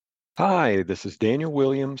Hi, this is Daniel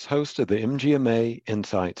Williams, host of the MGMA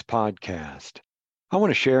Insights podcast. I want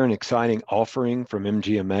to share an exciting offering from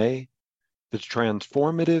MGMA, the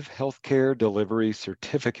Transformative Healthcare Delivery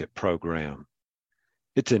Certificate Program.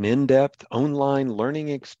 It's an in-depth online learning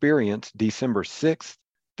experience December 6th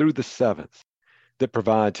through the 7th that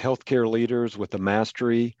provides healthcare leaders with the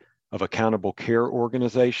mastery of accountable care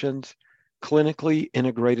organizations, clinically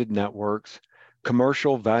integrated networks,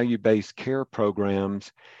 commercial value-based care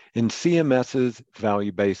programs, and CMS's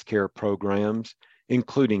value-based care programs,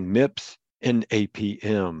 including MIPS and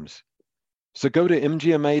APMs. So go to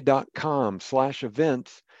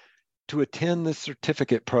mgma.com/events to attend the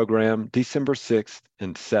certificate program December 6th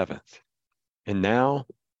and 7th. And now,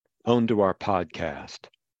 on to our podcast.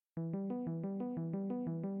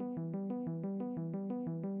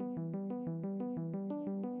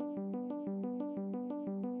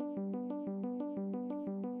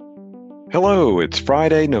 Hello, it's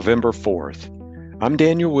Friday, November 4th. I'm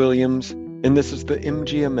Daniel Williams, and this is the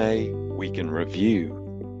MGMA Week in Review,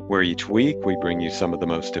 where each week we bring you some of the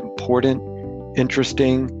most important,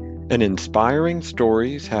 interesting, and inspiring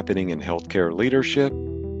stories happening in healthcare leadership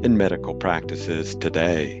and medical practices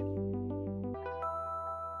today.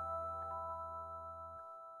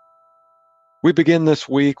 We begin this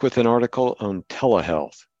week with an article on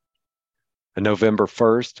telehealth. A November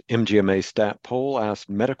 1st MGMA stat poll asked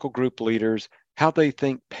medical group leaders how they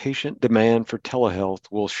think patient demand for telehealth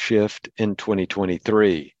will shift in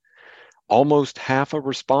 2023. Almost half of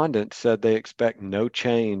respondents said they expect no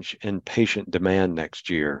change in patient demand next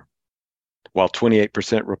year, while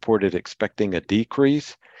 28% reported expecting a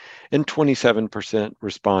decrease and 27%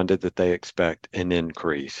 responded that they expect an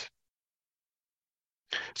increase.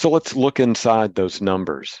 So let's look inside those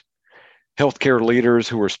numbers. Healthcare leaders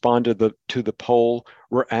who responded to the poll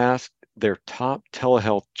were asked their top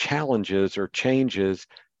telehealth challenges or changes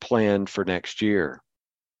planned for next year.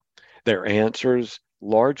 Their answers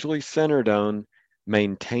largely centered on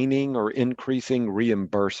maintaining or increasing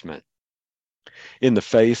reimbursement. In the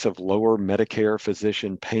face of lower Medicare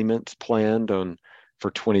physician payments planned for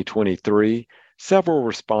 2023, several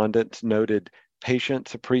respondents noted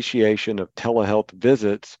patients' appreciation of telehealth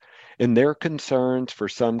visits and their concerns for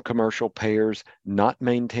some commercial payers not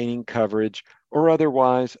maintaining coverage or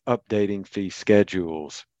otherwise updating fee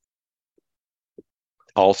schedules.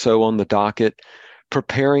 Also on the docket,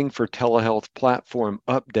 preparing for telehealth platform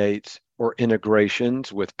updates or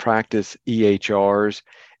integrations with practice EHRs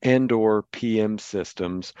and/or PM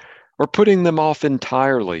systems, or putting them off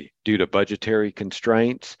entirely due to budgetary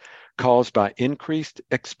constraints caused by increased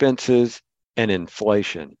expenses and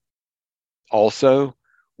inflation. Also,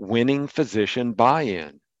 winning physician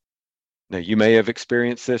buy-in. Now, you may have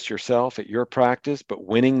experienced this yourself at your practice, but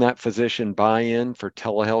winning that physician buy-in for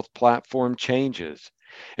telehealth platform changes,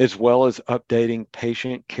 as well as updating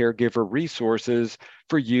patient caregiver resources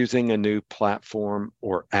for using a new platform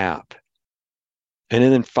or app. And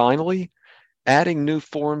then finally, adding new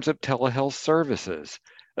forms of telehealth services,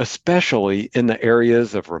 especially in the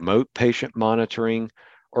areas of remote patient monitoring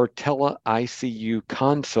or tele-ICU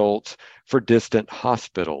consults for distant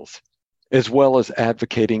hospitals, as well as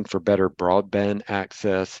advocating for better broadband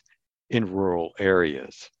access in rural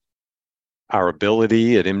areas. Our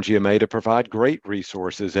ability at MGMA to provide great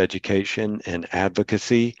resources, education, and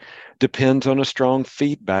advocacy depends on a strong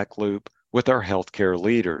feedback loop with our healthcare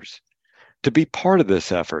leaders. To be part of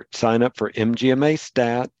this effort, sign up for MGMA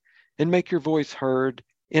Stat and make your voice heard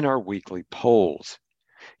in our weekly polls.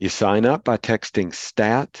 You sign up by texting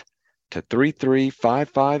STAT to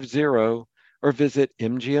 33550 or visit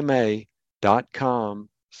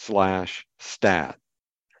mgma.com/stat.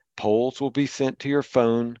 Polls will be sent to your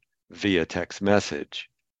phone via text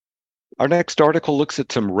message. Our next article looks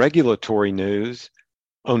at some regulatory news.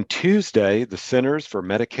 On Tuesday, the Centers for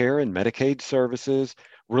Medicare and Medicaid Services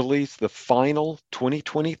released the final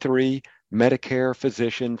 2023 Medicare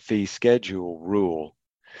Physician Fee Schedule rule,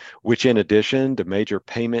 which in addition to major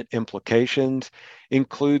payment implications,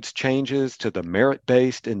 includes changes to the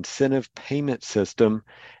merit-based incentive payment system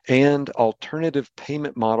and alternative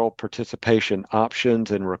payment model participation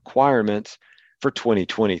options and requirements for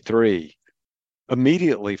 2023.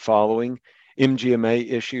 Immediately following, MGMA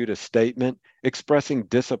issued a statement expressing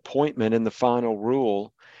disappointment in the final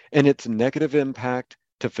rule and its negative impact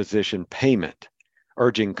to physician payment,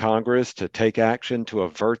 urging Congress to take action to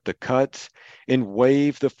avert the cuts and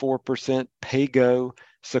waive the 4% pay-go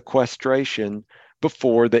sequestration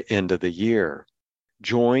before the end of the year.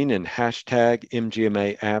 Join and hashtag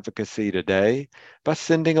MGMA advocacy today by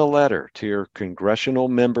sending a letter to your congressional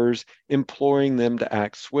members imploring them to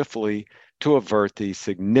act swiftly to avert these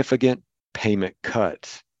significant payment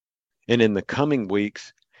cuts. And in the coming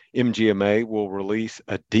weeks, MGMA will release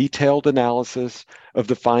a detailed analysis of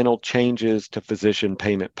the final changes to physician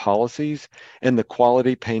payment policies and the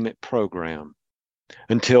quality payment program.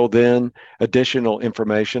 Until then, additional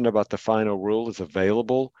information about the final rule is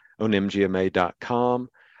available on mgma.com.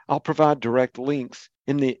 I'll provide direct links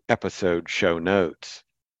in the episode show notes.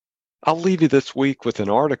 I'll leave you this week with an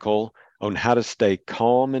article on how to stay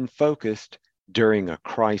calm and focused during a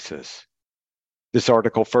crisis. This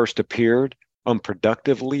article first appeared on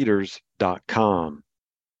productiveleaders.com.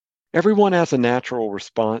 Everyone has a natural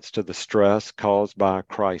response to the stress caused by a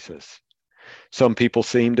crisis. Some people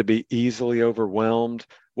seem to be easily overwhelmed,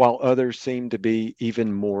 while others seem to be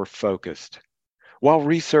even more focused. While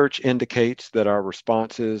research indicates that our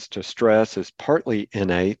responses to stress is partly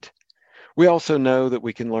innate, we also know that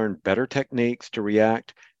we can learn better techniques to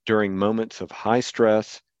react during moments of high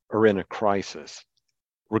stress or in a crisis.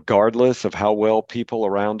 Regardless of how well people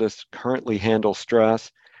around us currently handle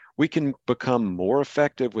stress, we can become more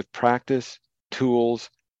effective with practice, tools,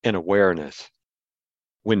 and awareness.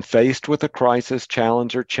 When faced with a crisis,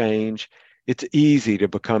 challenge, or change, it's easy to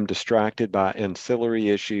become distracted by ancillary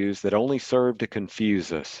issues that only serve to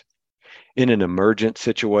confuse us. In an emergent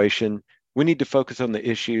situation, we need to focus on the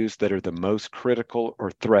issues that are the most critical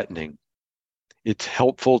or threatening. It's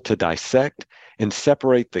helpful to dissect and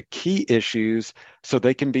separate the key issues so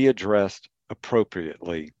they can be addressed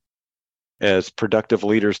appropriately. As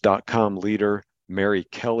productiveleaders.com leader Mary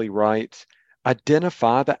Kelly writes,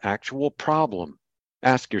 identify the actual problem.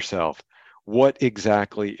 Ask yourself, what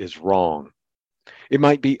exactly is wrong? It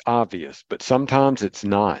might be obvious, but sometimes it's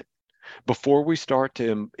not. Before we start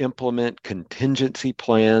to implement contingency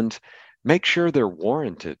plans, make sure they're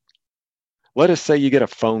warranted. Let us say you get a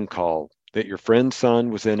phone call that your friend's son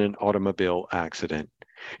was in an automobile accident.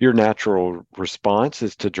 Your natural response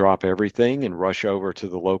is to drop everything and rush over to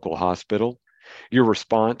the local hospital. Your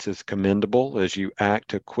response is commendable as you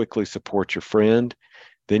act to quickly support your friend.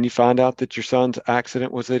 Then you find out that your son's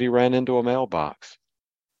accident was that he ran into a mailbox.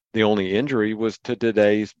 The only injury was to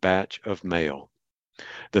today's batch of mail.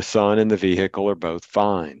 The son and the vehicle are both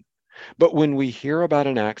fine. But when we hear about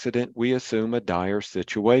an accident, we assume a dire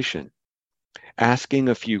situation. Asking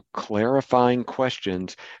a few clarifying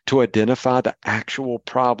questions to identify the actual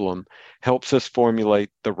problem helps us formulate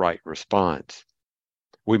the right response.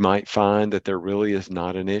 We might find that there really is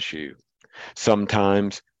not an issue.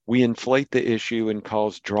 Sometimes we inflate the issue and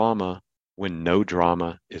cause drama when no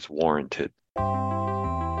drama is warranted.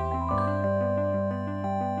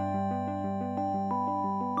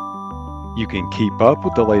 You can keep up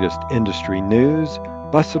with the latest industry news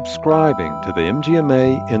by subscribing to the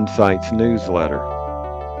MGMA Insights newsletter.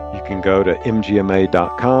 You can go to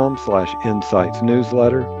mgma.com/insights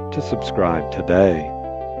newsletter to subscribe today.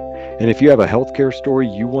 And if you have a healthcare story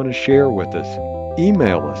you want to share with us,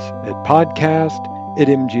 email us at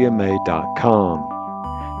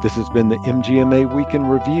podcast@mgma.com. This has been the MGMA Week in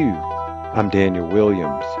Review. I'm Daniel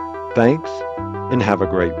Williams. Thanks, and have a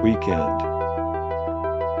great weekend.